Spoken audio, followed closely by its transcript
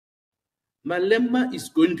Malema is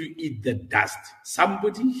going to eat the dust.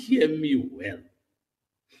 Somebody hear me well.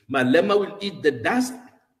 Malema will eat the dust.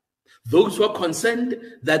 Those who are concerned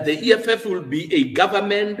that the EFF will be a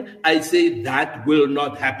government, I say that will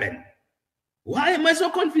not happen. Why am I so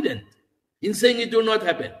confident in saying it will not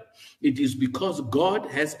happen? It is because God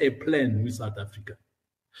has a plan with South Africa.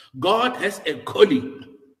 God has a calling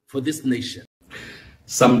for this nation.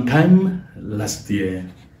 Sometime last year,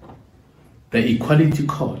 the Equality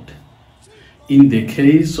Court, in the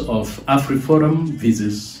case of AfriForum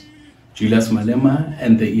versus Julius Malema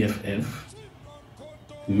and the EFF,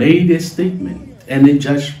 made a statement and a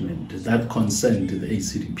judgment that concerned the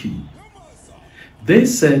ACDP. They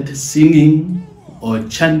said singing or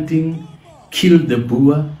chanting, "Kill the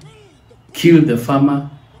Boer, kill the farmer,"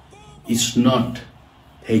 is not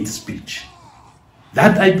hate speech.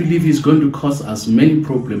 That, I believe, is going to cause us many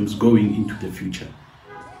problems going into the future.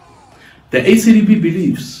 The ACDP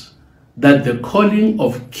believes that the calling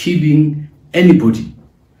of killing anybody,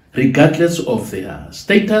 regardless of their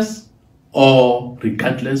status or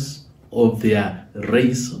regardless of their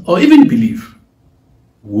race or even belief,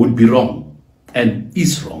 would be wrong and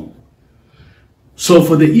is wrong. So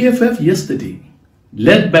for the EFF yesterday,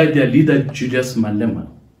 led by their leader Julius Malema,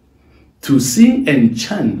 to sing and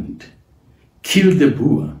chant, "Kill the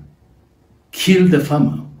Boer, kill the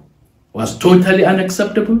farmer," was totally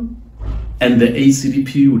unacceptable, and the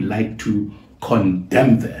ACDP would like to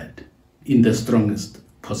condemn that in the strongest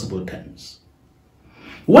possible terms.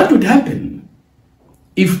 What would happen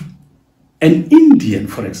if an Indian,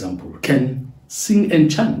 for example, can sing and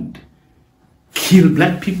chant, "Kill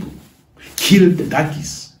black people, kill the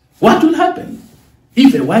darkies"? What will happen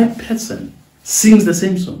if a white person sings the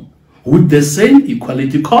same song? Would the same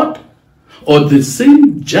Equality Court or the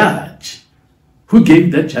same judge who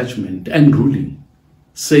gave that judgment and ruling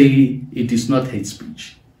say it is not hate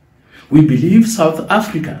speech? We believe South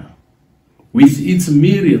Africa, with its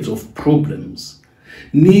myriads of problems,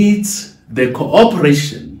 needs the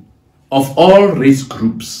cooperation of all race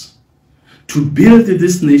groups to build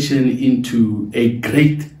this nation into a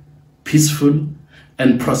great, peaceful,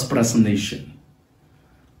 and prosperous nation.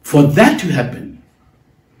 For that to happen,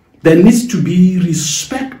 there needs to be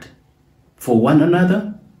respect for one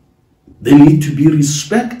another. There needs to be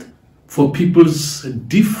respect for people's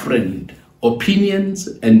different opinions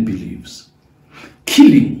and beliefs.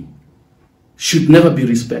 Killing should never be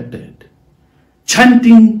respected.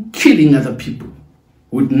 Chanting, killing other people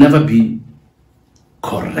would never be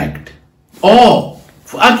correct. Or,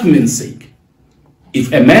 for argument's sake,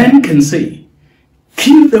 if a man can say,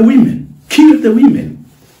 "Kill the women, kill the women,"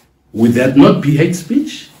 would that not be hate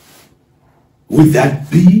speech? Would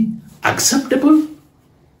that be acceptable?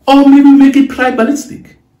 Or maybe make it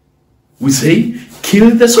tribalistic. We say,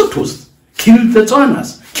 "Kill the Sotos, kill the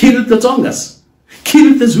Tswanas, kill the Tsongas,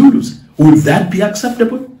 kill the Zulus." Would that be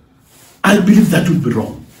acceptable? I believe that would be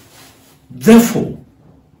wrong. Therefore,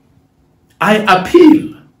 I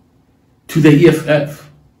appeal to the EFF,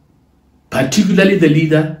 particularly the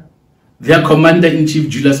leader, their commander-in-chief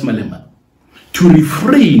Julius Malema, to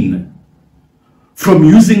refrain from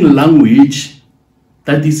using language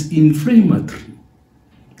that is inflammatory,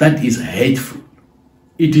 that is hateful.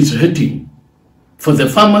 It is hurting. For the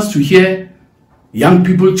farmers to hear young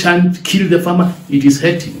people chant, "Kill the farmer," it is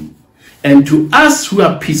hurting. And to us who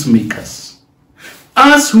are peacemakers,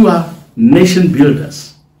 us who are nation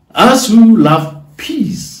builders, us who love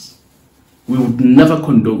peace, we would never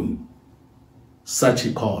condone such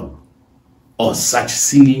a call or such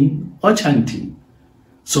singing or chanting.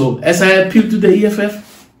 So as I appeal to the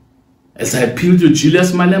EFF, as I appeal to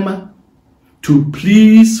Julius Malema, to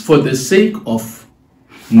please, for the sake of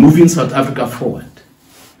moving South Africa forward,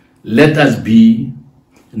 let us be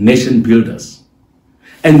nation builders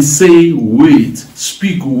and say words,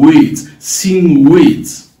 speak words, sing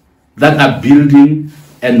words that are building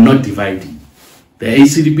and not dividing. The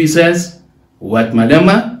ACDP says what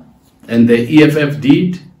Malema and the EFF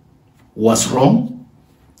did was wrong.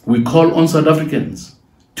 We call on South Africans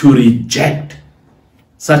to reject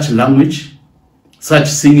such language, such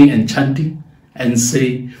singing and chanting, and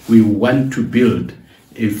say we want to build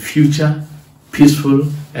a future, peaceful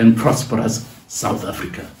and prosperous South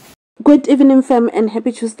Africa. Good evening, fam, and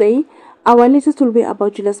happy Tuesday. Our latest will be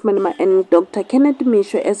about Julius Malema and Dr. Kenneth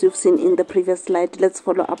Meshoe, as you've seen in the previous slide. Let's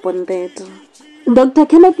follow up on that. Dr.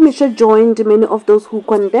 Kenneth Meshoe joined many of those who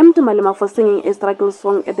condemned Malema for singing a struggle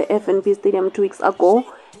song at the FNB Stadium 2 weeks ago.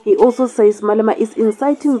 He also says Malema is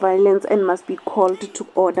inciting violence and must be called to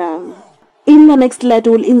order. In the next slide,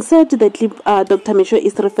 we'll insert the clip Dr. Meshoe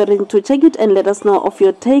is referring to. Check it and let us know of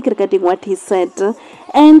your take regarding what he said.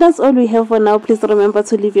 And that's all we have for now. Please remember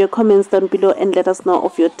to leave your comments down below and let us know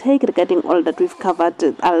of your take regarding all that we've covered.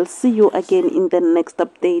 I'll see you again in the next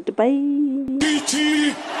update. Bye.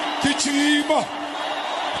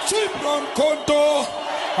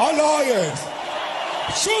 Alliance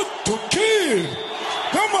shoot to kill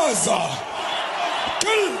Yamaza,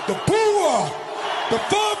 kill the poor, the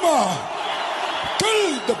farmer,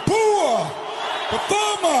 kill the poor, the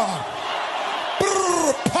farmer.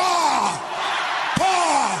 Brr, pa, pa,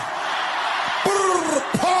 brr,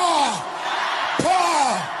 pa, pa.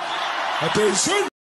 Attention.